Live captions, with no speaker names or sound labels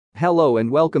Hello and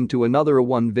welcome to another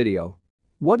one video.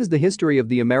 What is the history of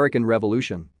the American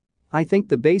Revolution? I think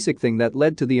the basic thing that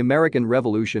led to the American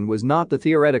Revolution was not the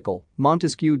theoretical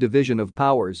Montesquieu division of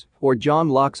powers or John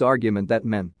Locke's argument that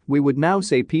men, we would now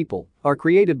say people, are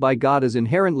created by God as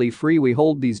inherently free. We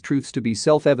hold these truths to be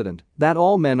self-evident, that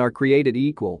all men are created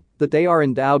equal, that they are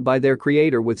endowed by their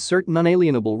creator with certain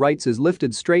unalienable rights as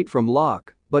lifted straight from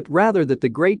Locke, but rather that the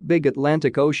great big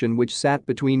Atlantic Ocean which sat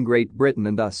between Great Britain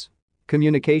and us.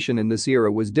 Communication in this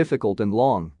era was difficult and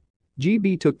long.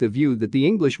 GB took the view that the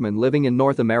Englishmen living in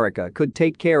North America could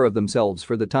take care of themselves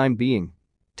for the time being.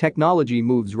 Technology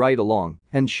moves right along,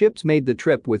 and ships made the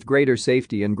trip with greater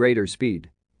safety and greater speed.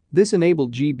 This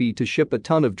enabled GB to ship a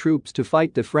ton of troops to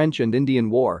fight the French and Indian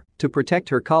War to protect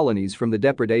her colonies from the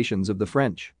depredations of the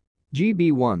French.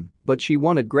 GB won, but she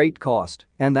won at great cost,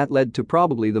 and that led to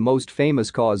probably the most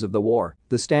famous cause of the war,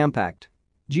 the Stamp Act.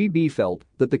 GB felt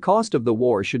that the cost of the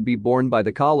war should be borne by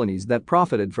the colonies that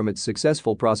profited from its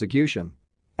successful prosecution.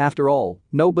 After all,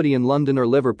 nobody in London or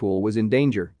Liverpool was in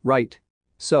danger, right?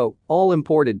 So, all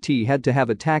imported tea had to have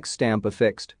a tax stamp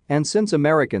affixed, and since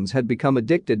Americans had become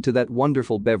addicted to that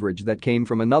wonderful beverage that came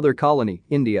from another colony,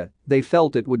 India, they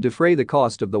felt it would defray the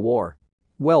cost of the war.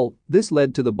 Well, this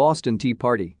led to the Boston Tea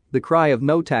Party, the cry of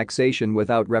no taxation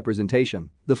without representation,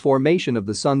 the formation of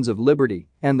the Sons of Liberty,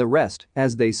 and the rest,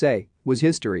 as they say, was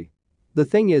history. The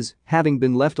thing is, having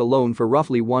been left alone for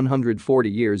roughly 140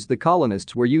 years, the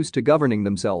colonists were used to governing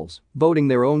themselves, voting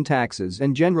their own taxes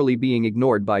and generally being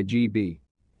ignored by GB.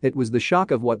 It was the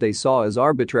shock of what they saw as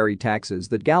arbitrary taxes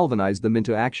that galvanized them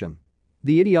into action.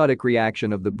 The idiotic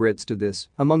reaction of the Brits to this,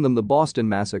 among them the Boston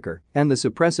Massacre and the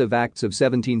Suppressive Acts of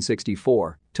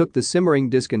 1764, took the simmering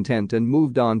discontent and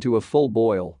moved on to a full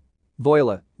boil.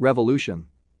 Voila, revolution.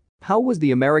 How was the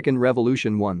American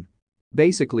Revolution won?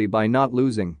 Basically by not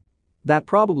losing. That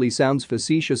probably sounds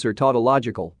facetious or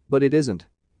tautological, but it isn't.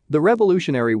 The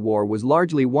Revolutionary War was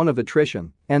largely one of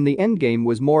attrition, and the endgame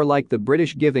was more like the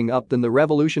British giving up than the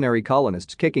revolutionary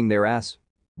colonists kicking their ass.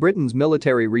 Britain's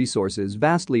military resources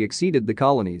vastly exceeded the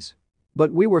colonies.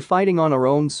 But we were fighting on our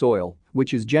own soil,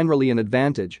 which is generally an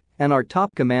advantage, and our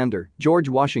top commander, George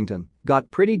Washington, got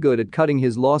pretty good at cutting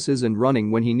his losses and running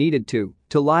when he needed to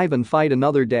live and fight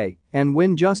another day and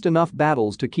win just enough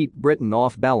battles to keep Britain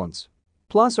off balance.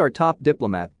 Plus our top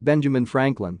diplomat, Benjamin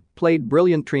Franklin, played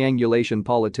brilliant triangulation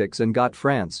politics and got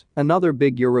France, another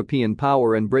big European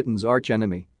power and Britain's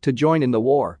archenemy, to join in the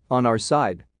war, on our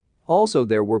side. Also,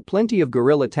 there were plenty of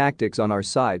guerrilla tactics on our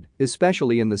side,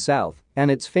 especially in the south,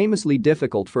 and it's famously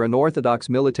difficult for an orthodox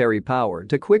military power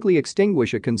to quickly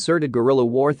extinguish a concerted guerrilla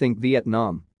war, think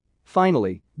Vietnam.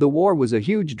 Finally, the war was a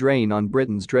huge drain on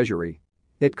Britain's treasury.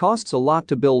 It costs a lot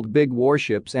to build big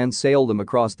warships and sail them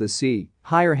across the sea,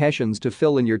 hire Hessians to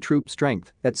fill in your troop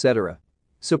strength, etc.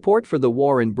 Support for the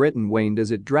war in Britain waned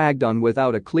as it dragged on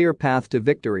without a clear path to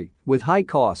victory, with high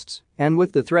costs, and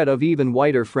with the threat of even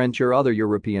wider French or other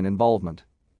European involvement.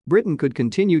 Britain could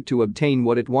continue to obtain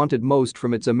what it wanted most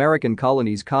from its American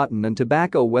colonies, cotton and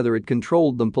tobacco, whether it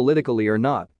controlled them politically or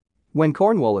not. When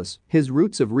Cornwallis, his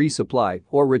routes of resupply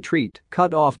or retreat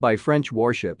cut off by French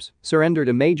warships, surrendered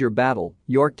a major battle,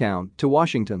 Yorktown, to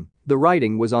Washington, the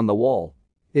writing was on the wall.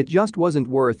 It just wasn't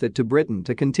worth it to Britain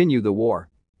to continue the war.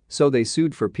 So they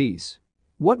sued for peace.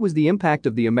 What was the impact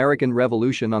of the American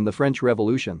Revolution on the French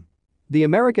Revolution? The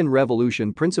American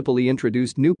Revolution principally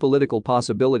introduced new political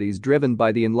possibilities driven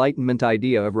by the Enlightenment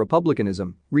idea of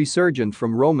republicanism, resurgent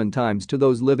from Roman times to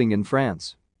those living in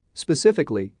France.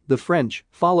 Specifically, the French,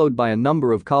 followed by a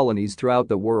number of colonies throughout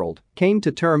the world, came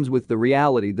to terms with the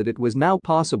reality that it was now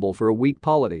possible for a weak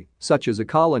polity, such as a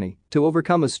colony, to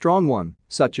overcome a strong one,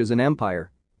 such as an empire.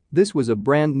 This was a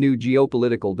brand new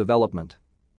geopolitical development.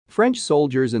 French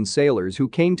soldiers and sailors who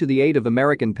came to the aid of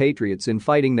American patriots in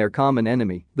fighting their common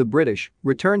enemy, the British,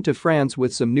 returned to France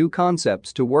with some new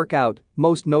concepts to work out,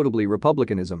 most notably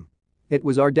republicanism. It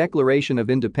was our Declaration of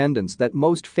Independence that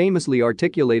most famously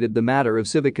articulated the matter of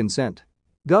civic consent.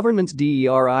 Governments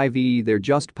derive their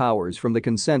just powers from the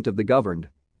consent of the governed.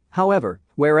 However,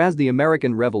 whereas the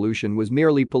American Revolution was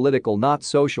merely political, not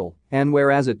social, and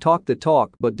whereas it talked the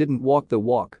talk but didn't walk the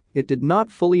walk, it did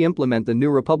not fully implement the new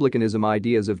republicanism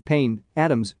ideas of Paine,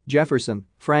 Adams, Jefferson,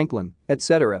 Franklin,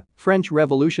 etc. French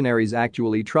revolutionaries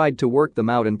actually tried to work them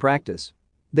out in practice.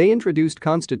 They introduced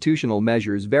constitutional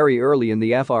measures very early in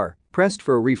the FR, pressed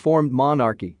for a reformed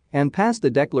monarchy, and passed the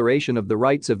Declaration of the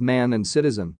Rights of Man and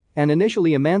Citizen, and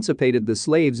initially emancipated the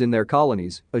slaves in their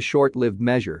colonies, a short-lived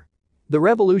measure. The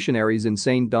revolutionaries in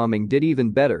Saint-Domingue did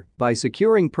even better by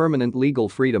securing permanent legal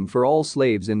freedom for all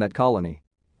slaves in that colony.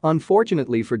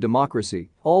 Unfortunately for democracy,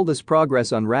 all this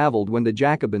progress unraveled when the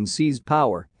Jacobins seized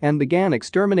power and began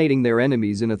exterminating their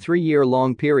enemies in a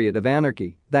 3-year-long period of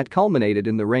anarchy that culminated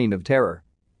in the Reign of Terror.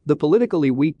 The politically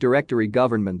weak Directory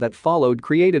government that followed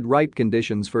created ripe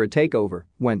conditions for a takeover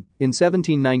when, in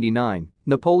 1799,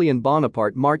 Napoleon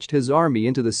Bonaparte marched his army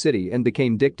into the city and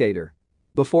became dictator.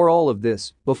 Before all of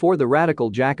this, before the radical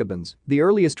Jacobins, the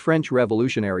earliest French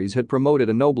revolutionaries had promoted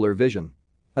a nobler vision.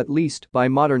 At least, by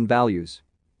modern values.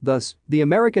 Thus, the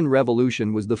American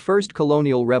Revolution was the first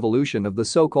colonial revolution of the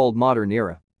so-called modern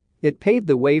era. It paved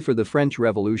the way for the French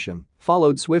Revolution,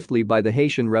 followed swiftly by the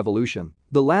Haitian Revolution,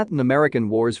 the Latin American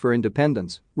Wars for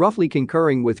Independence, roughly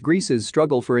concurring with Greece's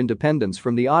struggle for independence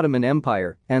from the Ottoman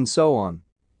Empire, and so on.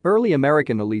 Early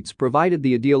American elites provided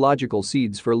the ideological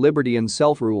seeds for liberty and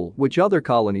self-rule which other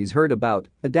colonies heard about,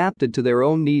 adapted to their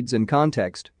own needs and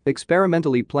context,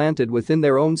 experimentally planted within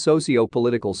their own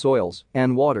socio-political soils,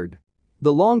 and watered.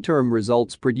 The long-term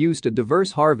results produced a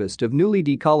diverse harvest of newly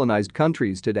decolonized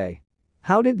countries today.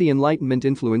 How did the Enlightenment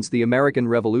influence the American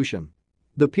Revolution?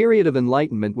 The period of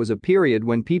Enlightenment was a period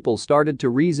when people started to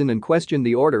reason and question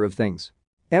the order of things.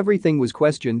 Everything was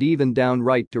questioned, even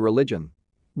downright to religion.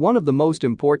 One of the most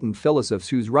important philosophers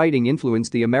whose writing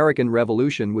influenced the American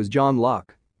Revolution was John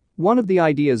Locke. One of the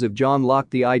ideas of John Locke,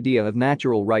 the idea of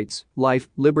natural rights, life,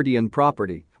 liberty and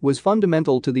property, was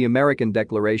fundamental to the American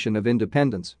Declaration of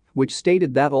Independence, which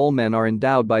stated that all men are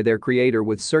endowed by their Creator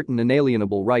with certain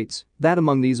inalienable rights, that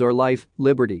among these are life,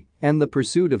 liberty, and the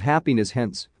pursuit of happiness.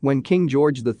 Hence, when King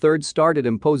George III started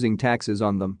imposing taxes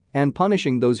on them and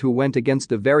punishing those who went against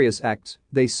the various acts,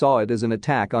 they saw it as an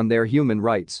attack on their human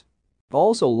rights.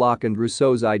 Also, Locke and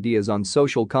Rousseau's ideas on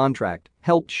social contract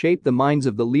helped shape the minds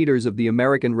of the leaders of the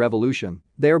American Revolution,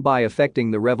 thereby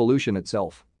affecting the revolution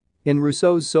itself. In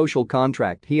Rousseau's Social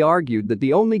Contract, he argued that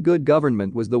the only good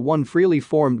government was the one freely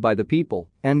formed by the people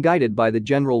and guided by the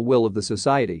general will of the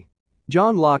society.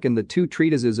 John Locke, in the two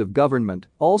treatises of government,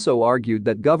 also argued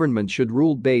that government should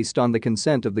rule based on the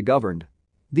consent of the governed.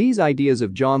 These ideas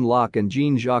of John Locke and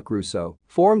Jean-Jacques Rousseau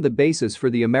formed the basis for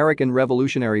the American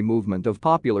revolutionary movement of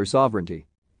popular sovereignty.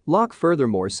 Locke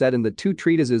furthermore said in the two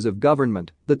treatises of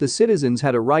government that the citizens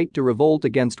had a right to revolt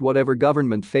against whatever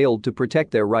government failed to protect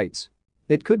their rights.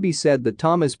 It could be said that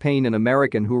Thomas Paine, an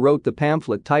American who wrote the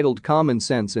pamphlet titled Common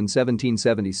Sense in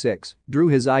 1776, drew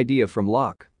his idea from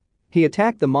Locke. He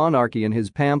attacked the monarchy in his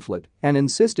pamphlet and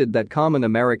insisted that common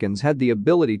Americans had the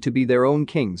ability to be their own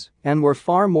kings and were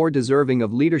far more deserving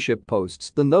of leadership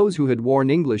posts than those who had worn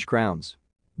English crowns.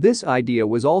 This idea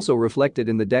was also reflected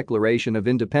in the Declaration of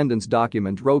Independence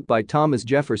document wrote by Thomas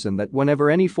Jefferson, that whenever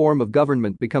any form of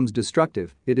government becomes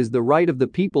destructive, it is the right of the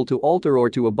people to alter or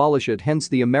to abolish it. Hence,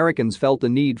 the Americans felt the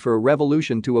need for a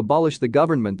revolution to abolish the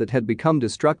government that had become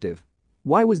destructive.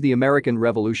 Why was the American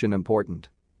Revolution important?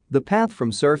 The path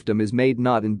from serfdom is made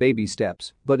not in baby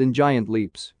steps, but in giant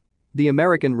leaps. The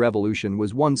American Revolution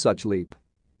was one such leap.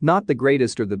 Not the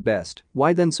greatest or the best,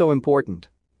 why then so important?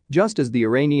 Just as the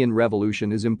Iranian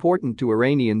Revolution is important to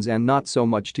Iranians and not so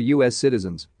much to US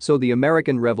citizens, so the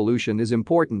American Revolution is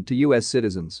important to US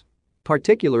citizens.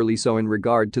 Particularly so in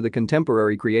regard to the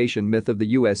contemporary creation myth of the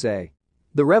USA.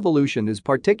 The revolution is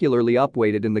particularly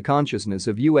upweighted in the consciousness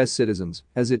of US citizens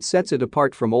as it sets it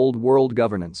apart from old world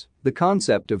governance, the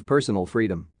concept of personal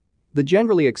freedom. The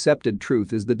generally accepted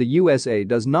truth is that the USA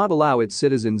does not allow its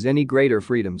citizens any greater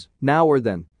freedoms, now or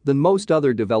then, than most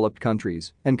other developed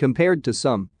countries, and compared to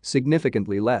some,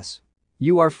 significantly less.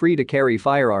 You are free to carry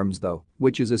firearms though,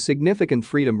 which is a significant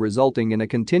freedom resulting in a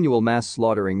continual mass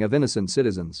slaughtering of innocent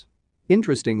citizens.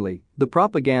 Interestingly, the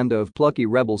propaganda of plucky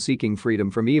rebel seeking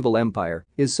freedom from evil empire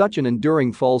is such an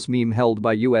enduring false meme held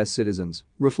by US citizens,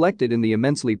 reflected in the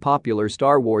immensely popular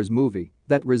Star Wars movie,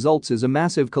 that results as a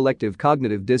massive collective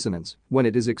cognitive dissonance when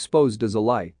it is exposed as a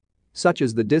lie. Such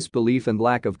as the disbelief and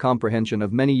lack of comprehension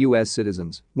of many US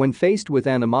citizens when faced with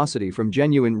animosity from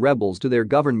genuine rebels to their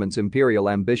government's imperial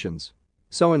ambitions.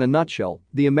 So in a nutshell,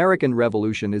 the American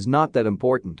Revolution is not that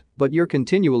important, but you're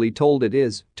continually told it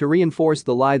is, to reinforce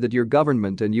the lie that your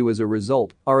government and you as a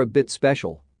result are a bit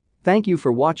special. Thank you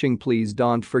for watching. Please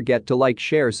don't forget to like,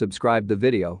 share, subscribe the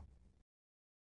video.